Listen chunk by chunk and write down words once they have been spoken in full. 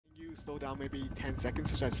slow down maybe 10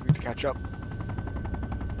 seconds, so I just need to catch up.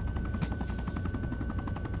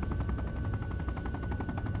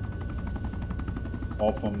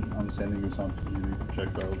 Off, I'm sending you something you need to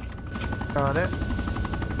check out. Got it.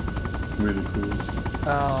 Really cool.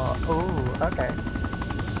 Oh, okay.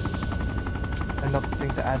 Another thing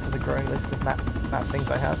to add to the growing list of map things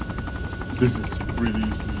I have. This is really easy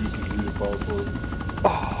to use, it's really powerful.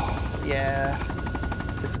 Oh, yeah.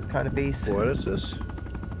 This is kind of beast. What is this?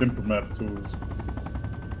 Simple map tools.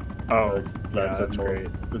 Oh, yeah, Lancet that's mode. great.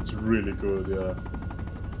 It's really good, yeah.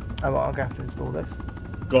 Oh, well, I'm gonna have to install this.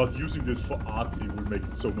 God, using this for arty will make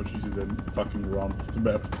it so much easier than fucking around with the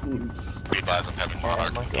map tool. Be advised I'm having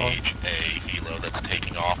Monarch my God. engage a helo that's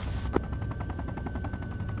taking off.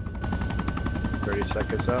 30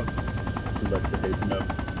 seconds out. I like the hate map.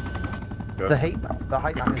 The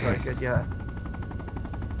height map is very good, yeah.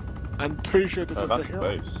 I'm pretty sure this is the That's the hill.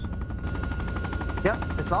 base.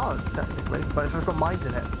 Yep, it's ours, technically, but it's got mines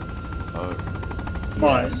in it. Oh,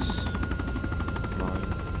 Nice. mine.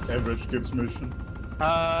 Average Gibbs mission.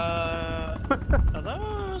 Are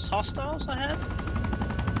those hostiles ahead?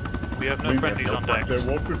 We have no friendlies on deck. They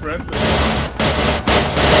won't be friendly.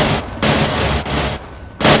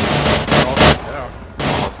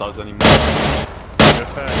 Hostiles anymore. Gonna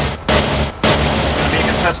be a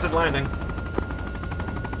contested landing.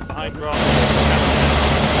 Behind Rock.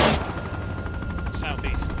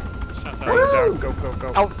 Southeast. South. Down, go, go,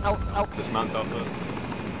 go. Out. Dismount out there.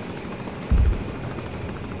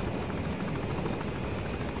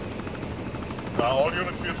 All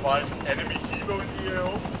units be advised, enemy helo in the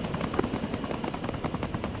AO.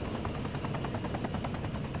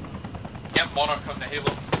 Yep, Monarch on the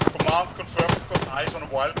helo. Command confirmed, got eyes on a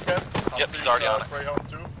Wildcat. Yep, he's already on it. Greyhound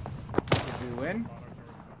 2. Did we win?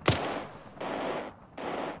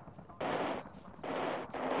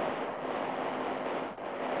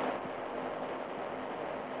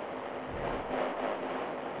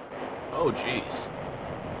 Oh, jeez.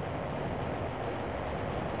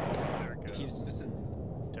 Keeps missing.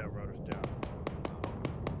 Tail rotor's down.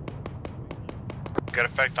 Got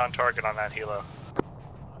effect on target on that helo.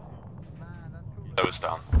 That was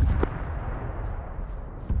down.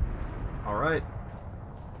 Alright.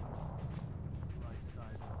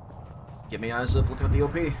 Get me eyes up looking at the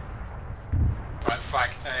OP. Right,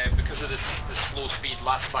 back, because of the slow speed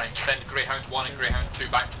last time, send Greyhound 1 and Greyhound 2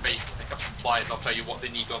 back to base to pick up supplies. I'll tell you what they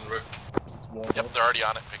need on route. Yep, they're already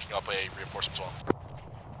on it, picking up a reinforcement as well.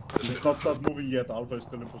 Let's not start moving yet, Alpha is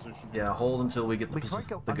still in position. Yeah, hold until we get We can't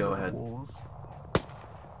go the under go the ahead. walls.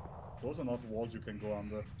 Those are not walls you can go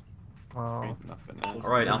under. Oh. Ain't nothing there.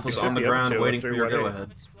 Alright, Alpha's Should on the be up ground to waiting a for your go 318.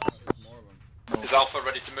 ahead. Is Alpha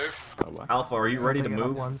ready to move? Oh, well. Alpha, are you ready to Bring it up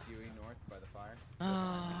move? once. North by the fire.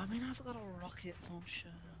 I mean, I've got a rocket launcher.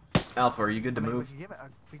 Alpha, are you good to I mean, move?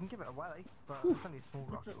 we can give it away, but it's only a small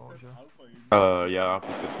rocket launcher. Yeah,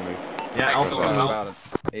 Alpha's good to move. Yeah, Alpha Go can on. move. About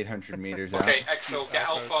 800 meters out. Okay, Exo, get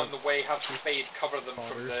Alpha on the way, have Spade cover them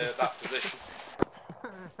from that position.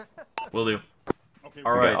 Will do. Okay,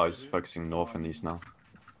 All We right. get eyes focusing north and east now.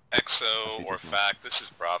 Exo or FAC, this is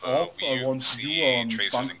Bravo. Alpha, I want you on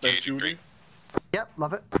bunk bed duty. Yep,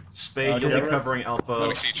 love it. Spade, you'll be Gareth, covering Alpha. Let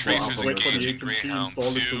me see while tracers Alpha wait for moves. the engaging HMG, Greyhound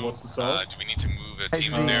install it 2. towards the south. Do we need to move a Hey,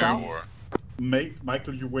 team the in there, south? or?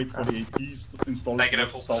 Michael, you wait for the AT, install it Negative,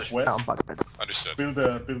 towards hold the position. Out on southwest. bug beds. Understood.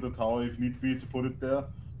 Build a tower if need be to put it there.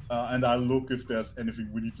 And I'll look if there's anything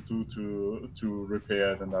we need to do to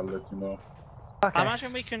repair it, and I'll let you know. I Okay.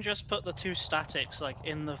 imagine we can just put the two statics like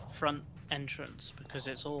in the front entrance because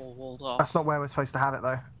it's all walled off. That's not where we're supposed to have it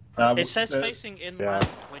though. It says facing inland,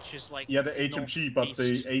 which is like. Yeah, the HMG, but the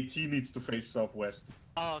northeast. AT needs to face southwest.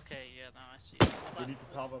 Oh, okay, yeah, no, I see. We need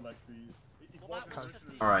to cover like the.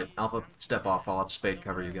 Alright, Alpha, step off. I'll have Spade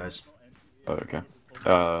cover you guys. Oh, okay.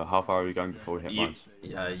 How far are we going before we hit You- mines?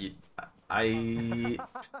 Yeah, I...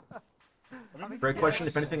 Great question.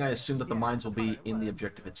 If anything, I assume that the mines will be in the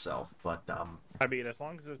objective itself, but I mean, as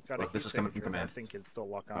long as it's got a Look, this key is coming from signature, command. I think it's still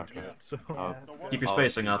lock onto Okay. it. So. keep your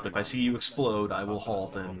spacing up. If I see you explode, I will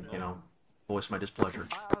halt and, you know, voice my displeasure.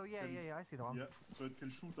 Oh yeah, I see the one. Yeah, so it can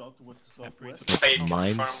shoot out towards the southwest. Spade,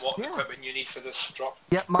 Mines. confirm what Yeah. equipment you need for this drop.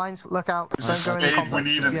 Yep, mines. Look out! Don't go in the We complex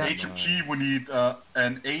need just an yet. HMG, we need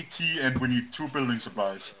an AT, and we need 2 building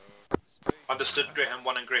supplies. Understood, Greyhound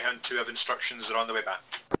 1 and Greyhound 2 have instructions, they're on the way back.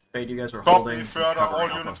 Spade, you guys are Copy holding. further, all covering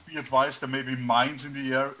units Alpha. be advised there may be mines in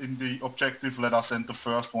the air, in the objective. Let us enter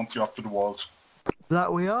first once you're up to the walls.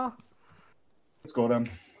 That we are. Let's go then.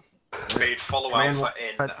 Spade, follow Command Alpha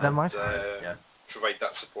in never mind. Yeah. provide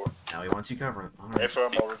that support. Now he wants you cover it. Alright.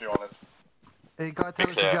 Affirm, already on it. You gotta tell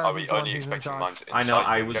us the Are Joe we who's the one only who's in expecting charge. mines I know,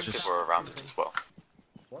 inside I the was objective just- or around it as well?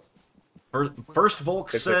 First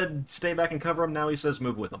Volk said stay back and cover him, now he says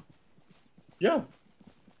move with him. Yeah.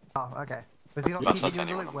 Oh, okay. Was he not That's keeping not you in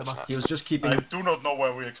the anyone loop, on this Wimmer? map. He was just keeping I him... do not know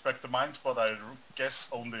where we expect the mines, but I guess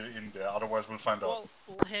only in there. Otherwise, we'll find out.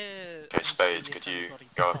 We'll hear. Okay, Spade, could you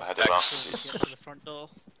go ahead of us? Get to the front door.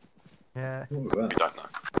 Yeah. We don't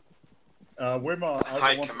know. Wimmer, I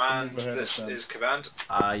Hi, want command. to move ahead This of them. is command.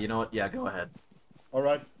 You know what? Yeah, go ahead.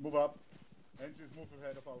 Alright, move up. Engines move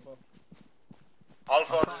ahead of Alpha.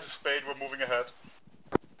 Alpha, this is Spade, we're moving ahead.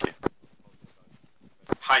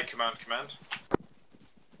 Hi, command. Command.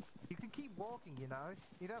 You can keep walking, you know.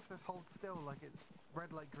 You don't have to hold still like it's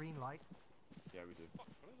red light, green light. Yeah, we do.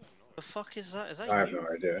 The fuck is that? Is that I have you? no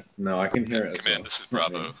idea. No, I can hear it as well. Command, this is It's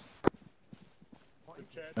not Bravo. me.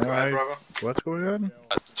 Go ahead, Bravo. What's going on?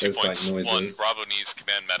 There's like noises. Bravo needs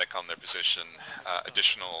command medic on their position.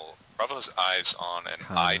 Additional, Bravo has eyes on an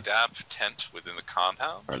IDAP tent within the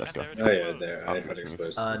compound. Alright, let's go. Oh yeah, there. I got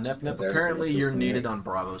exposed. Nep, apparently you're needed on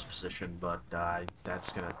Bravo's position, but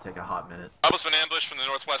that's gonna take a hot minute. Bravo's been ambushed from the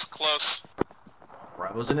northwest, close.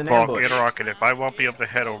 Bravo's in an Volk, ambush. interrogative. I won't be able to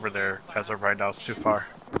head over there as of right now. It's too far.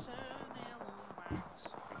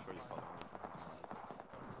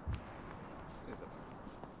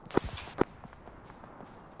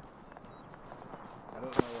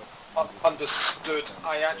 Understood.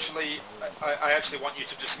 I actually want you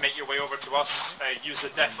to just make your way over to us. Use the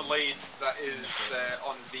defilade that is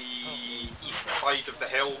on the east side of the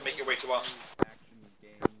hill. Make your way to us.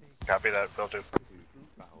 Copy that, will do.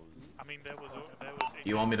 I mean, there was.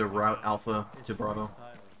 You want me to route Alpha to Bravo?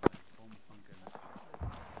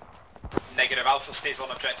 Negative. Alpha stays on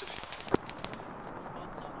objective.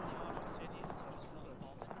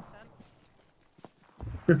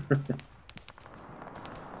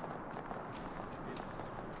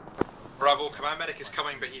 Bravo, command medic is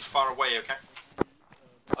coming, but he's far away, okay?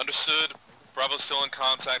 Understood. Bravo's still in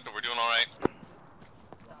contact, but we're doing alright.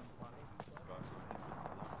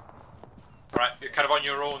 Alright, you're kind of on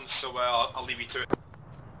your own, so I'll leave you to it.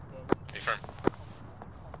 Confirm.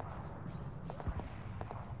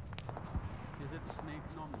 Is it Snake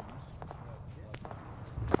Nominals?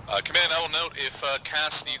 Command, I will note if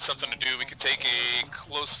Cass needs something to do, we could take a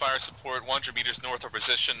close fire support 100 meters north of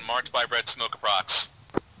position, marked by red smoke approx.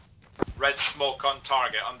 Red smoke on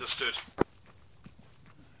target, understood.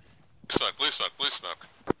 Blue smoke, blue smoke.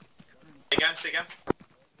 Say again?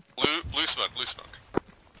 Blue smoke, blue smoke.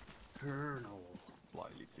 Colonel.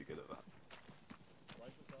 Slightly too good at that.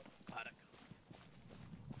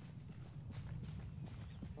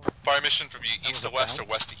 Fire mission from east to west or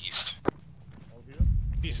west to east?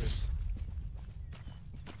 Jesus.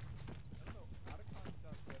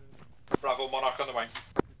 Bravo, Monarch on the wing.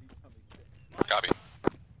 Copy.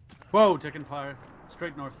 Whoa, taking fire.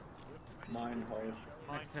 Straight north. Mine hole.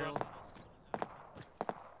 Next hill.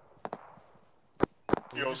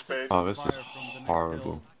 Yo, Spade. Oh, this is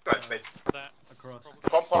horrible. Go ahead, Spade. Across.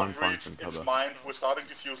 Compound Find breach, some it's cover. mined. We're starting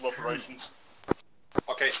defusal operations.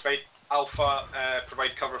 Okay, Spade. Alpha,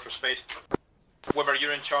 provide cover for Spade. Wimmer,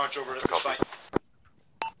 you're in charge over at the site.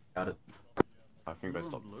 Got it. I think they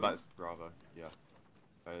stopped. That's Bravo, yeah.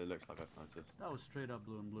 It looks like I've noticed. That was straight up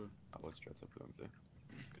blue and blue. That was straight up blue and blue.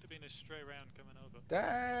 Could have been a stray round coming over.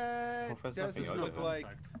 That Well, there's doesn't nothing look over like.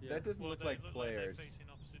 Yeah. That doesn't look like they players. look like they're facing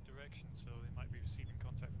opposite direction, so they might be receiving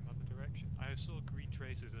contact from other direction. I saw green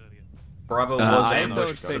tracers earlier. Bravo was I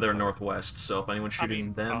ambushed don't to their think- northwest, so if anyone's shooting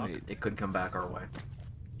mean, them, it could come back our way.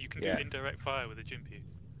 You can Yeah. do indirect fire with a Jimpy.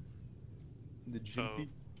 The So, GP.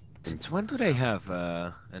 Since when do they have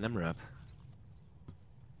an MRAP?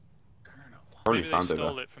 Probably maybe they found it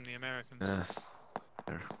stole there. it from the Americans.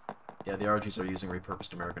 Yeah, the RGs are using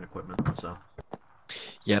repurposed American equipment, so...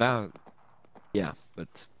 Yeah,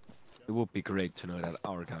 but it would be great to know that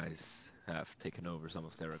our guys have taken over some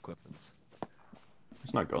of their equipment.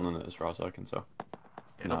 There's no gun in it as far as I can tell.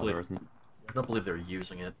 Yeah, No, there isn't. I don't believe they're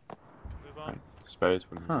using it. Move on. Right. Spades,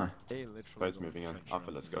 we're Huh. They literally Spades don't moving in. trench Alpha,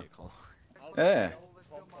 around let's the go. vehicle. Yeah.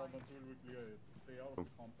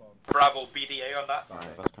 Bravo, BDA on that.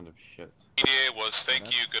 Alright, that's kind of shit. BDA was thank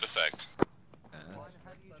you, good effect.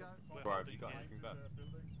 Bro, have you got anything there? Don't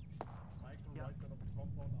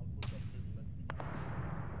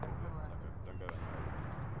go there.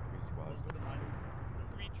 Give me squares.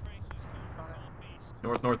 Green tracers coming from northeast.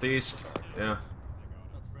 North-northeast, yeah.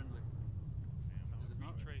 That's friendly.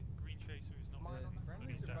 Green tracer is not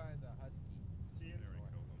friendly.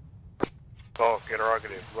 Volk,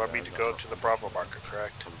 interrogative. You want me to go to the Bravo marker,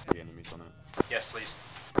 correct? Some big enemies on it. Yes, please.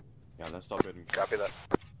 Yeah, let's start building. Copy that.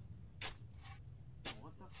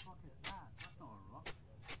 What the fuck is that? That's not a rock.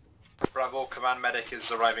 Bravo, command medic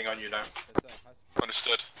is arriving on you now.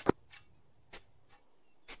 Understood.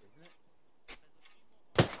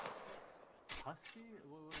 Husky?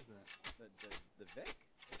 What was that? The Vic?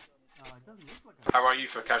 It doesn't look like a... How are you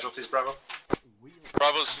for casualties, Bravo?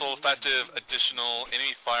 Bravo's full effective. Additional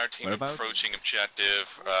enemy fire team Whereabouts? approaching objective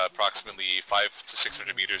approximately 500 to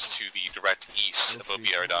 600 meters to the direct east of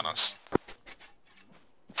Obieridanos.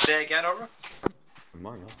 Say again, over?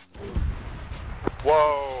 Among us.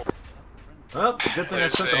 Whoa! Well, it's a good thing I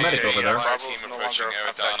sent the medic over there. Fire team approaching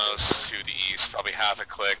Eridanos to the east, probably half a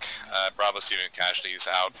click. Bravo's doing casualties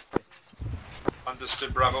out.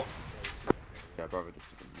 Understood, Bravo. Yeah, Bravo just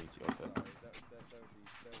took a meteor up there.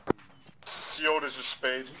 CO, this is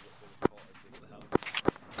Spade.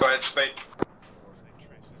 Go ahead, Spade.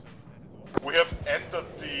 We have entered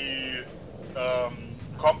the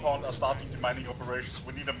compound, are starting the mining operations.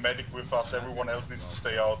 We need a medic with us, everyone else needs to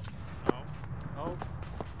stay out. Oh.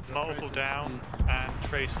 Multiple down and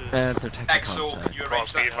tracers. And they're taking Axel, contact. can you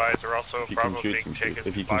arrange that? advised, they're also If you can shoot some shit,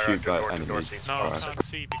 if you can shoot that enemies, No, I alright. can't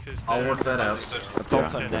see because I'll they're- work that out. It's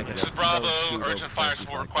also Yeah. negative. This is Bravo, Don't shoot urgent over fire places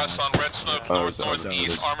support like request that. on Red Smoke, Oh, north so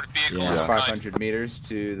northeast, armored vehicles. Yeah. Yeah, of 500 meters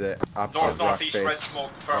to the opposite North, rock northeast, face. red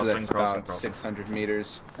smoke, So confirmed. that's Crossing, about crossing. 600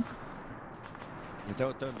 meters. You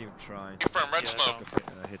don't even try. Confirm Red Yeah, Smoke.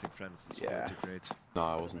 Hitting friends is Yeah. too great. No,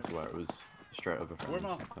 I wasn't aware it was straight over Where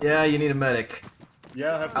friends. am Yeah, you need a medic.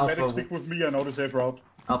 Yeah, have the Alpha. medic stick with me, I know the safe route.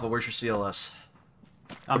 Alpha, where's your CLS?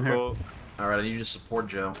 I'm here. Alright, I need you to support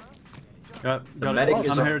Joe. Got The it. medic I'm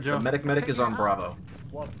is here, on, Joe. the medic is on Bravo.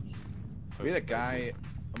 What? We had a guy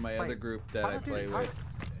on my other group that I play with.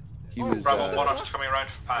 He was Bravo, one just coming around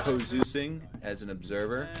for pass. Pozucing as an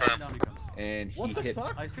observer, And down he comes. and he What the hit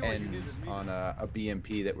fuck? I see what you did ends with me. on a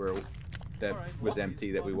BMP that Alright, was well,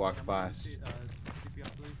 empty that we walked past, CP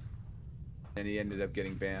up, please. and he ended up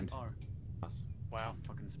getting banned. R. Wow.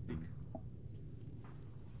 Fucking speak.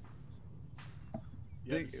 I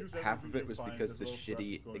think half of it was because the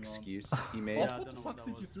shitty excuse he made. Yeah, I don't know what that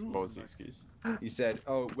was. What was the excuse? He said,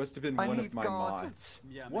 "Oh, it must have been I one need of my guards. mods."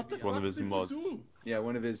 Yeah, What the maybe, One fuck of his did you mods. do? Yeah,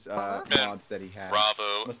 one of his Man, mods that he had.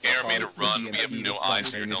 Bravo, Must have air made a caused the run. We have BMP no to eyes,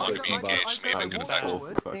 stop so you're no being longer being circled engaged. May have been good effect.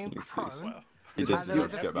 He He did.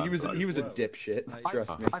 did get back. He was a dipshit.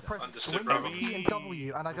 Trust me. I pressed Understood, Windows Bravo. P and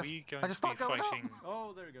W and I Are just we going I to just be start going up. fighting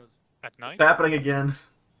Oh, there he goes. at night? It's happening again.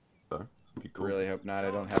 Be cool. Really hope not. I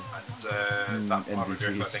don't have. And that armored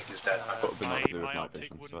vehicle I NVGs. think is dead. Got a bit My- nothing to do with my night optic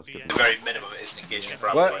vision, so wouldn't that's be good. any- The very minimum is an engagement,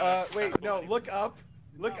 Bravo. What? Wait, no. Look up.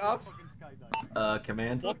 Look up. Fucking skydive.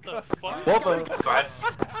 Command. What the fuck? Wolfo, Go ahead.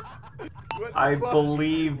 What the I fuck?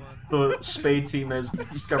 believe the Spade team has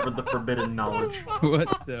discovered the forbidden knowledge.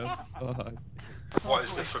 What the fuck? What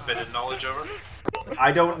is the forbidden knowledge over?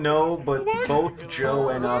 I don't know, but both Joe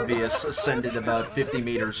and Obvious ascended about 50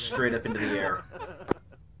 meters straight up into the air.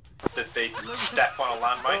 Did they step on a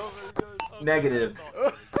landmine? Negative.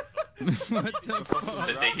 What the fuck?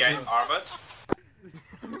 Did they get armored?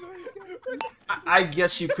 I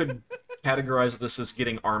guess you could categorize this as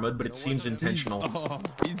getting armored, but it seems intentional. Oh,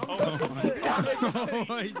 he's gone.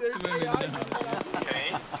 Oh, he's swimming now.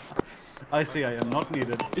 Okay. I see, I am not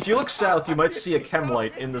needed. If you look south, you might see a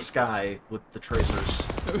chemlight in the sky with the tracers.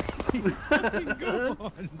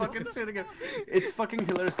 Fucking shit again. It's fucking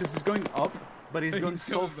hilarious because he's going up, but he's going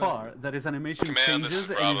so far that his animation Command, this is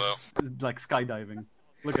changes and he's like skydiving.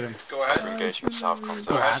 Look at him. Go ahead. Engagement south.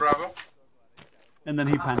 Go ahead, Bravo. And then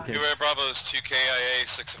he pancakes. Beware Bravo is 2 KIA,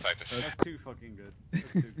 6 effective. That's too fucking good.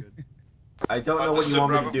 That's too good. I don't know what you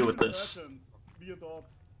want me to do with this. Be a dog.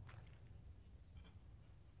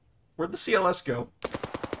 Where'd the CLS go?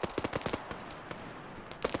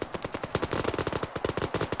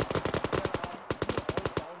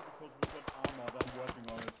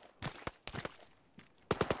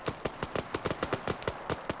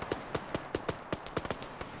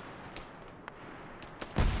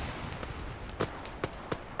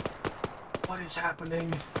 What is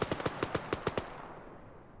happening?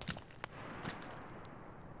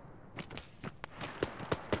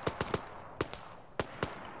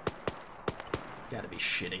 Gotta be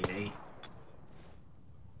shitting me.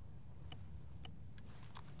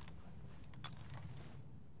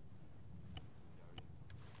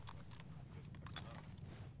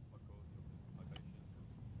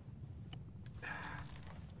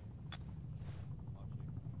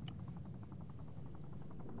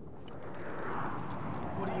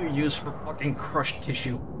 What do you use for fucking crushed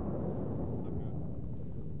tissue?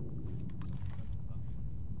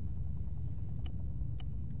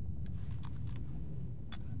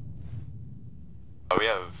 We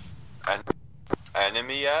have an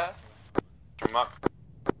enemy from up.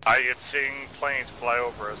 Are you seeing planes fly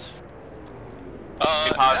over us?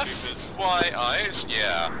 FYIs?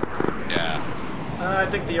 Yeah. I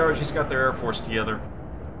think the RG's got their Air Force together.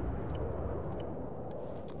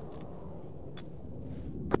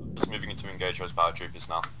 to engage those paratroopers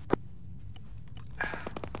now.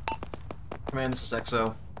 Command, this is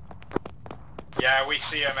XO. Yeah, we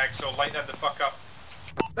see him, XO. Light them the fuck up.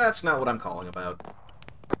 That's not what I'm calling about.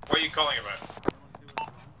 What are you calling about?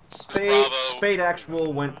 Spade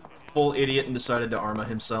Actual went full idiot and decided to arma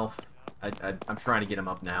himself. I'm trying to get him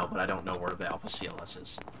up now, but I don't know where the Alpha CLS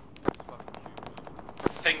is.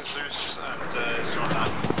 Ping Zeus and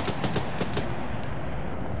Zornan.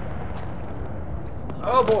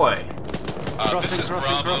 Oh boy! This is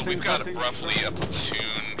Bravo. We've got roughly a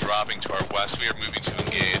platoon dropping to our west. We are moving to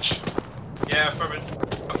engage. Yeah,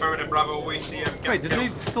 affirmative Bravo, we see him. Wait, did they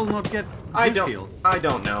still not get I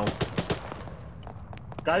don't know.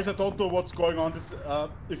 Guys, I don't know what's going on. It's,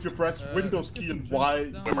 if you press Windows key and Y,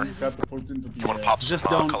 you catapult into the air. Just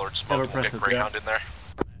don't colored smoke. ever press it. Greyhound in there.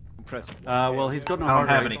 Well, he's got no I don't hard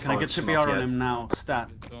have rate. any Can I get colored CPR smoke on yet. him now? Stat.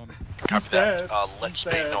 Copy that. Let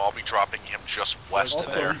Spade know I'll be dropping him just west of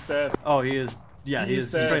there. He's dead. Oh, he is. Yeah, he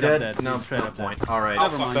is dead. straight up dead. No, He's straight no up point. dead. Alright.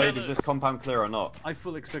 Never mind. Spade, is this compound clear or not? I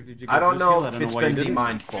fully expected you. I don't to know steal if that. it's I don't know been why you didn't.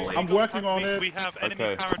 demined fully. I'm working on it. We have enemy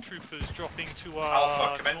Okay. paratroopers dropping to Alpha,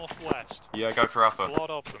 our come in. northwest. Yeah, go for Alpha. A lot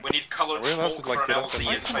of them. We need coloured We're gonna have smoke to, like, for an get up LZ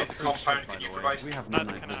to inside the compound. Can you provide? We have no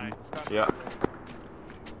Neither night can I. vision. Yeah.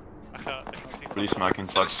 I can see Blue smoke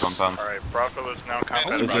inside the compound. Alright, Bravo is now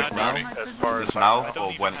combat. Is this now? As far Is as this now I don't or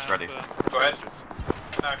even when it's have ready? the Go ahead. processes.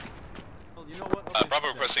 No. Well, you know what? Okay. Bravo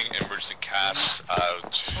requesting emergency CAS,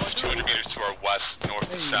 200 meters to our west, north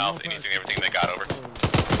to south, everything they got over.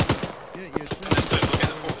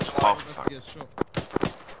 Oh, fuck.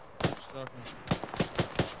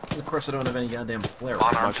 Of course, I don't have any goddamn flare.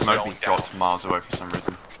 My Monarch's smoke going down. drops miles away for some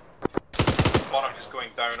reason. Monarch is going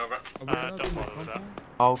down, over. Don't bother with that.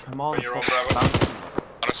 Oh, come on. Bring your own stop Bravo. bouncing.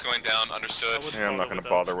 Monarch's going down, understood. wouldn't Yeah, I'm not gonna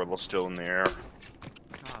bother with us still in the air.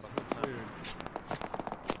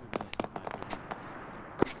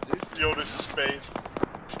 Yo, this is Spade.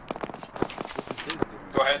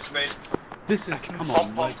 Go ahead, Spade. This is, come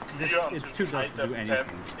on, like, this, it's too dark to do anything.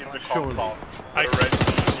 Surely. I We're ready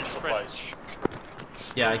to use trench. supplies.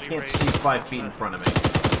 Yeah, I can't see 5 feet in front of me.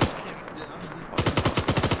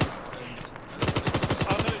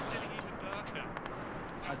 Oh no, it's getting even darker.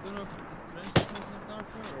 I don't know if it's the trench making it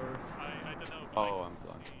darker or... I don't know. Oh, I'm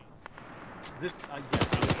blind. This,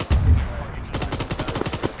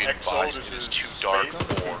 Be advised, it is too dark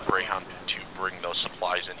for Greyhound to bring those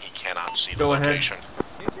supplies in. He cannot see the Go ahead. location.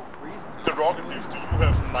 The rocket leaves, do you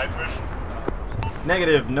have night vision?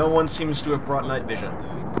 Negative, no one seems to have brought night vision.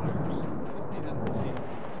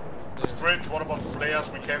 Great, what about players?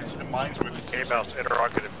 We can't see the mines with K-Bounce,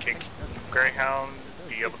 interrogative, can Greyhound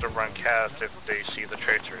be able to run CAS if they see the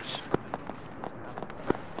tracers?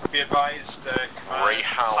 Be advised, Greyhound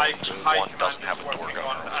high 1 command doesn't is have a door working gun.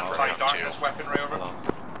 on Greyhound anti-darkness 2. weaponry, over.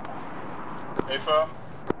 Hey, firm.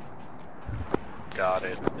 Got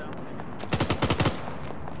it.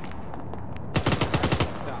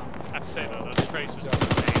 I have to say though, those tracers are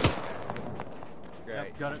amazing.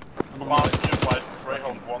 Yep, got it. Command, be advised,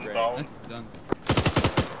 Greyhound 1 down. Done.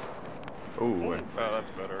 Ooh, wait. Oh,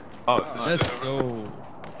 that's better. Oh, it's Let's go.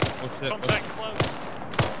 Contact close.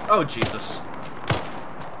 Oh, Jesus.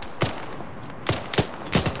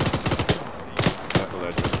 Careful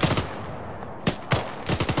there, dude.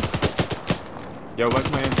 Yo,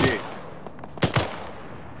 where's my MG?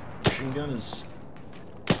 Machine gun is...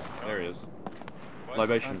 There he is.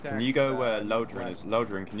 Libation, can you go where Loldering is?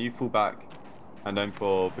 Loldering, can you fall back and aim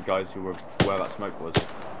for the guys who were where that smoke was?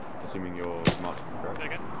 Assuming you're marksman, correct? Say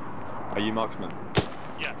again? Are you marksman?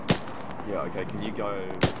 Yeah. Yeah, okay, can you go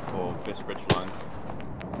for this ridge line?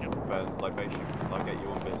 Yep. Then Libation, can I get you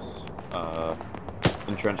on this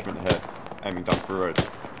entrenchment here, aiming down the road?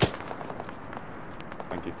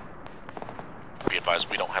 Thank you. Be advised,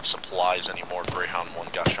 we don't have supplies anymore. Greyhound 1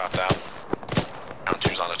 got shot down. Greyhound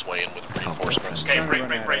 2's on its way in with reinforcements. Okay, break,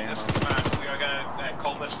 this is command. We are gonna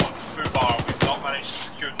call this one Fubar. We've not managed to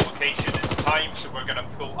secure the location in time, so we're gonna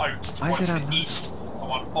pull out towards the east. I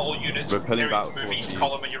want all units We're pulling preparing back to move towards east. the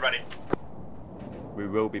Column east. when you're ready. We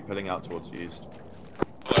will be pulling out towards the east.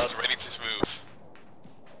 Well, ready to move.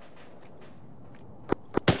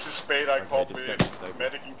 This is Spade, I Okay, copy. just get stable.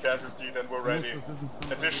 Medic and casualty, then we're ready. This isn't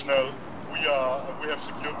something- Additional, we have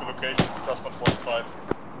secured the location, just on one side.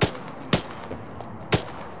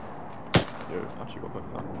 Yo, actually, what the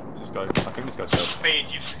fuck? This guy, I think this guy's dead. Spade,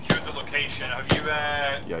 you've secured the location. Have you,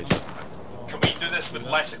 Yeah, he's dead. can we do this with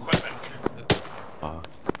less equipment?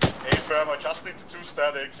 Hey, firm, I just need the 2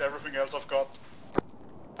 statics, everything else I've got.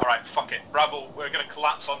 Alright, fuck it. Bravo, we're gonna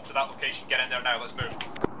collapse onto that location. Get in there now, let's move.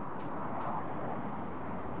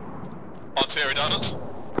 On to Aridanos?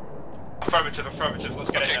 Affirmative,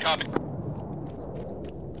 let's get in there. Copy.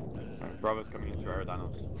 Bravo's coming into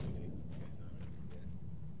Aerodynos.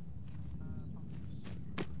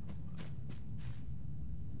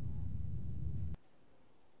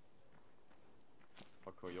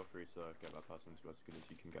 I'll call you're free to get that person to us as good as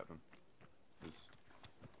you can get them. Because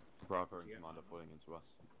Bravo and Command are falling into us.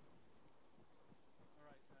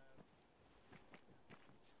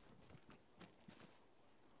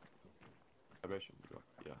 Libation, you got,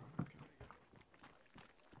 yeah, okay.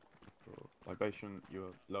 Cool. Libation,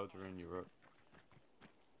 you're Loader, you're up.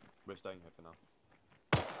 We're staying here for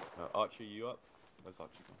now. Archie, you up? Where's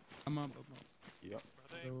Archie gone? I'm up. You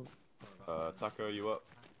up? Taco, you up?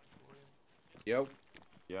 Yo.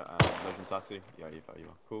 Yeah, and Legend Sassy? Yeah, you are.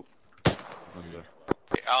 Cool.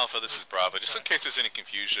 Hey, Alpha, this is Bravo. Just in case there's any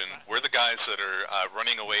confusion, we're the guys that are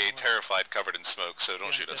running away, terrified, covered in smoke, so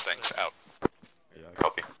don't shoot us. Thanks. Out. Yeah,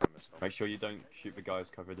 copy. Make sure you don't shoot the guys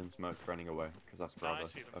covered in smoke running away, because that's Bravo.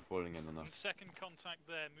 They're falling in on us. Second contact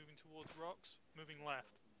there, moving towards rocks, moving left.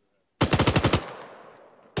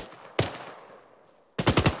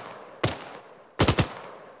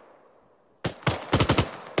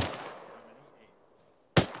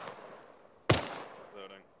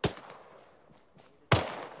 Loading.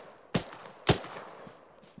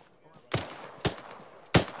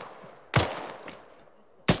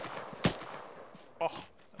 Oh,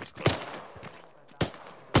 that was close.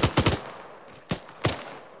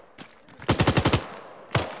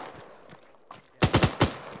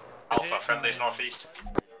 Alpha, friendly's northeast.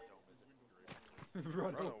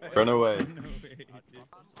 Run away.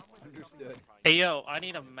 Understood. Hey yo, I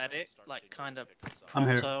need a medic, like kind of I'm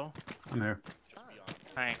here. pronto. I'm here.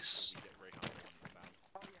 Thanks.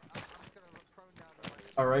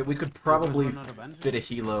 Alright, we could probably fit a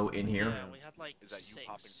helo in here. Yeah, we had like Is that you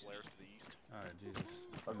popping flares to the east? Alright, Jesus.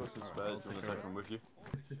 I've got some spares. Do you want to take them with you?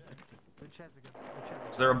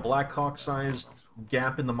 Is there a Blackhawk-sized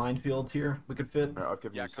gap in the minefield here we could fit? Yeah, I've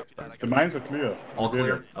given you 6 spares. The mines are clear. All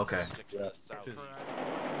clear? Okay. Yeah.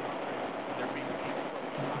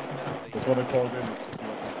 That's what I called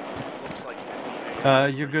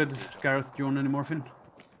in. You're good, Gareth. Do you want any morphine?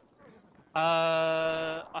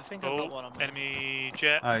 I think I've got Oh, one on me. enemy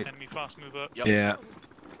jet, Aye. enemy fast mover. Yep. Yeah.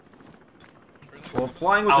 Well,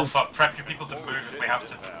 flying with his, Alpha, prep your people to move if we have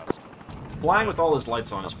to. flying with all his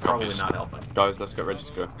lights on is probably not helping. Guys, let's get ready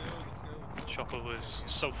to go. Chopper was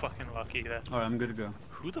so fucking lucky there. Alright, I'm good to go.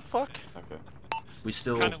 Who the fuck? Okay. We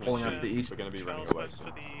still Kind of pulling was, out to the east? We're going to be running Charles away went soon.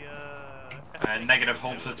 for the, Negative,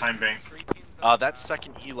 hold for the time being. That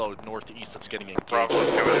second helo northeast that's getting engaged. Bravo,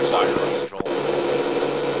 go inside.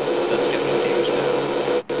 That's getting engaged now.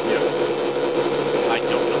 I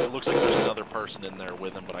don't know. It looks like there's another person in there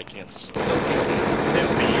with him, but I can't see.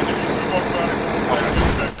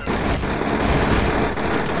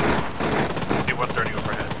 T-130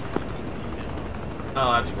 overhead.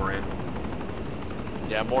 Oh, that's great.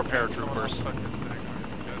 Yeah, more paratroopers.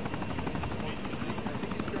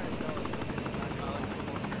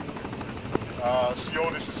 CO,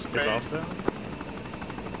 this is Spade.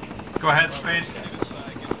 Go ahead, Spade.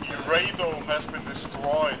 The radome has been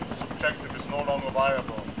destroyed. This objective is no longer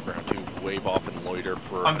viable. Ground 2, wave off and loiter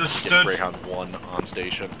for Understood. Greyhound 1 on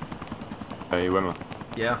station. Hey, Wimmer.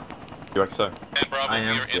 Yeah. You XO? And Bravo, I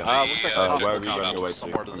am. we are in Yeah. the, Where are we compound running away to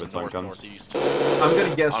somewhere to when the the time comes? northeast. I'm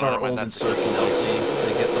gonna guess I don't our know, man, old that's insertion the- LC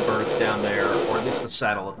to get the birds down there, or at least the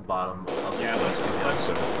saddle at the bottom of the let's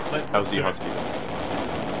LZ do it. Husky.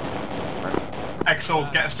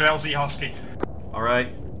 Exo, get us to LZ Husky. Alright,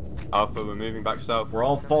 Alpha, we're moving back south. we're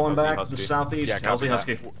all falling LZ back to Husky. the southeast. Yeah, copy LZ that.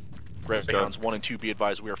 Husky. Greyhounds 1 and 2, be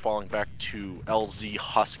advised, we are falling back to LZ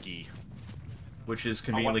Husky. Which is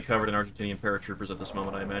conveniently covered in Argentinian paratroopers at this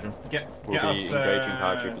moment, I imagine. We'll be engaging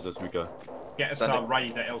paratroopers as we go. Get us Send it.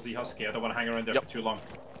 right at LZ Husky. I don't want to hang around there Yep. for too long.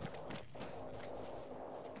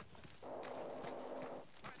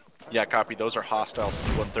 Yeah, copy, those are hostile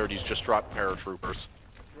C-130s, just dropped paratroopers.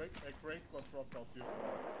 Great got dropped out here.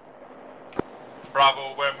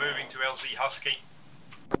 Bravo, we're moving to LZ Husky.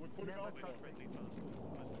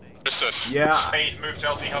 Understood. Yeah, Spade, move to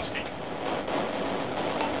LZ Husky.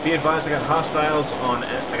 be advised, I got hostiles on.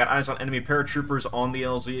 I got eyes on enemy paratroopers on the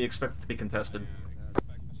LZ. Expected to be contested.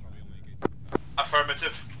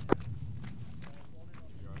 Affirmative.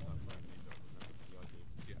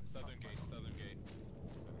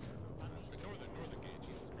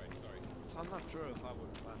 So I'm not sure if I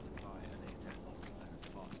would classify an A10 as a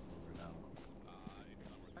fast mover now.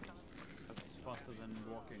 That's faster than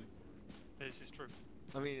walking. This is true.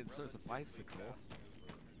 I mean, it's a bicycle.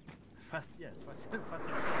 Fast, yeah, it's faster.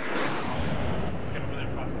 Get over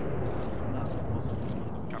there faster.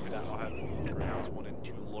 Copy that, I'll have Greyhounds 1 and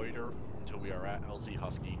 2 loiter until we are at LZ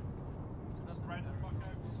Husky. Spread the fuck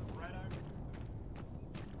out, spread out.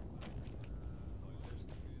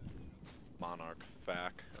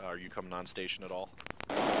 coming on station at all?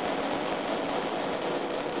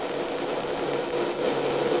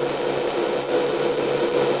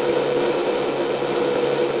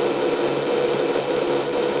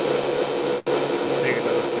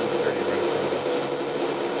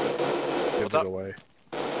 What's up? Away.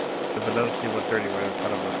 There's another C-130 right in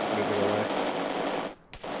front of us, moving away.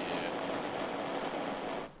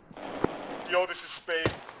 Yo, this is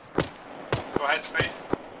Spade. Go ahead, Spade.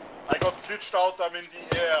 I got glitched out, I'm in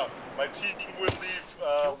the air. My team will leave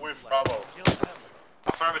with Bravo.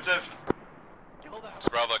 Affirmative.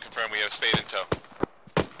 Bravo, confirm we have Spade in tow.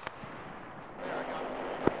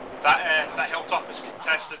 That hilltop is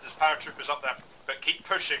contested, there's paratroopers up there. But keep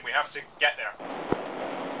pushing, we have to get there.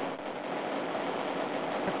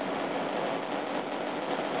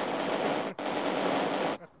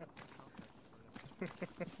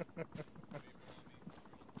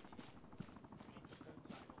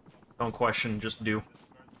 Don't question, just do.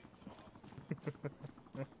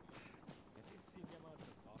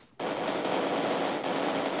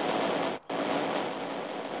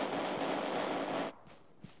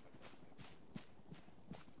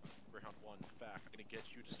 Greyhound 1, back. I'm gonna get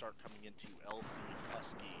you to start coming into LC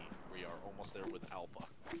Husky. We are almost there with Alpha.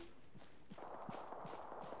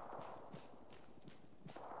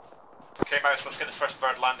 Okay, Mouse, let's get the first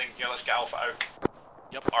bird landing. Yeah, let's get Alpha out.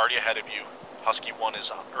 Yep, already ahead of you. Husky 1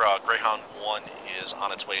 is, Greyhound 1 is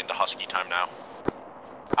on its way into Husky time now.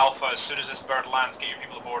 Alpha, as soon as this bird lands, get your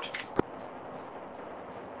people aboard.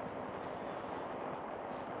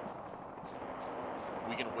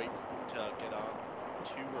 We gonna wait to get on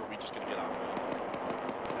 2, or are we just gonna get on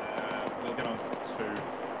 1? We'll get on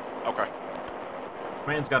 2. Okay.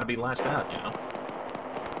 Man's gotta be last out, you know?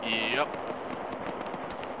 Yep.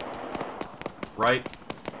 Right?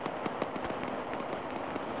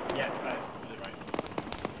 Yes, that's really right.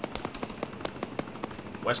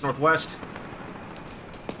 West-northwest.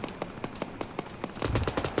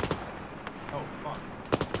 Oh, fuck.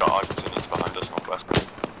 Dog, it's behind us, northwest.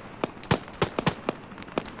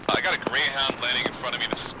 I got a Greyhound landing in front of me.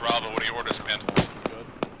 This is Bravo. What are your orders, command? Good.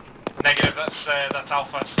 Negative, that's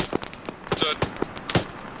Alpha. So,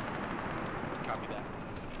 Copy that.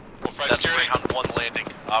 well, Fred, That's Greyhound 1 landing.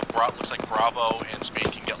 Looks like Bravo and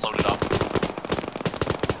Spade can get loaded up.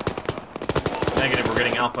 Negative, we're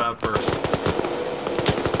getting Alpha out first.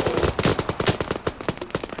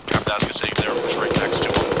 Copy that, I was gonna say there was right next to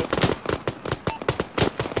him.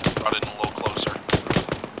 Brought in a little closer.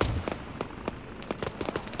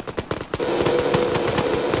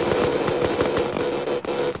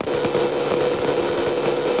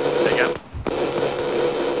 Say again.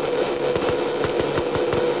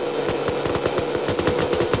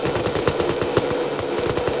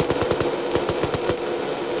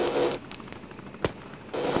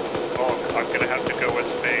 I'm gonna have to go with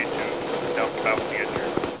Spade to help him out with the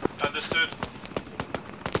injured. Understood.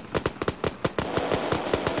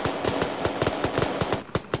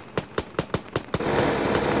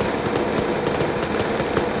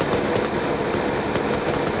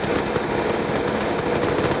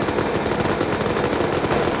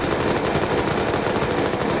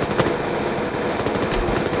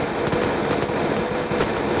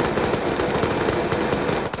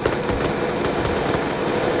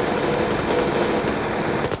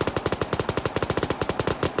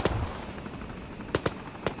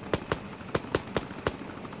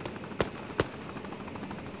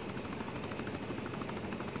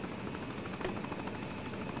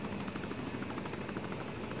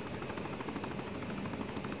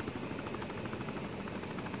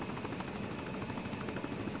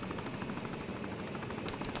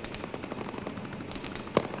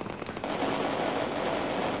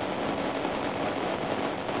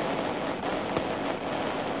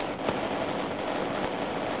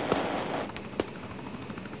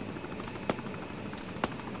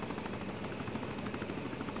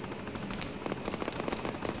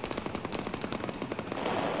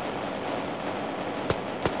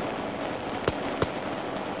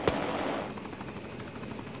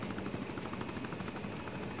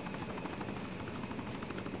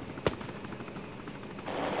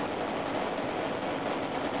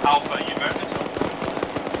 Alpha, you mounted?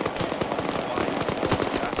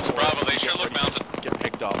 Bravo, they sure look mounted. Get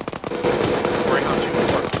picked up. Greyhound 2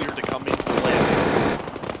 are clear to come in and land.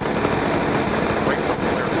 Right from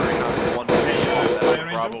where Greyhound 1 is,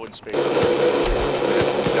 Bravo and Spade.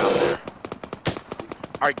 Down there.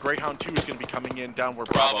 Alright, Greyhound 2 is going to be coming in down where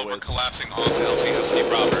Bravo We're is. collapsing onto LCSD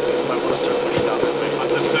Bravo. Might want to start pushing down that way.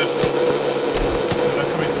 Understood.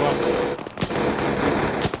 They're coming to us.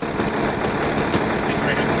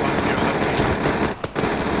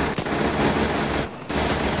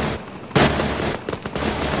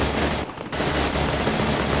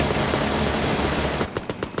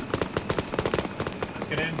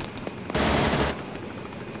 get in.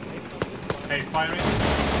 Hey, firing.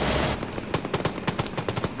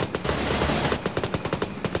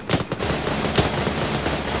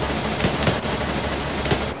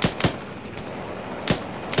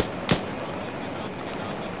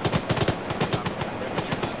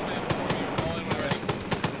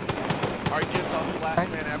 Alright kids, I'll be last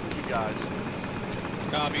man after you guys.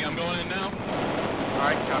 Copy, I'm going in now.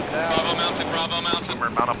 Alright, copy that. Bravo mounted, Bravo mounted.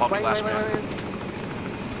 Mount up, I'll be last man.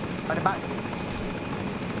 Run it back.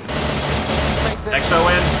 Exo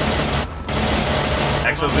in.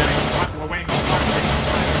 Exo's in. We're waiting on fire.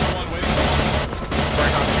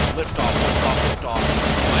 Lift off, lift off, lift off.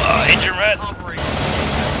 Engine red. I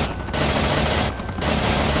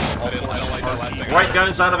don't like that last thing. Right gun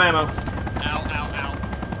inside of ammo. Ow, ow, ow.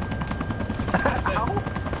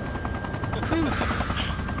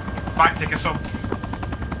 Fine, take us up.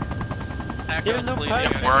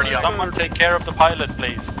 We're already on. Someone take care of the pilot,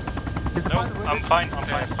 please. No, I'm fine, I'm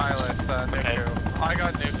fine. Pilot, Okay. I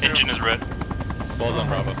got new crew. Engine is red. Well done,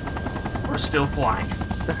 Bravo. We're still flying.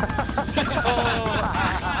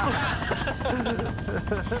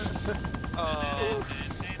 Oh.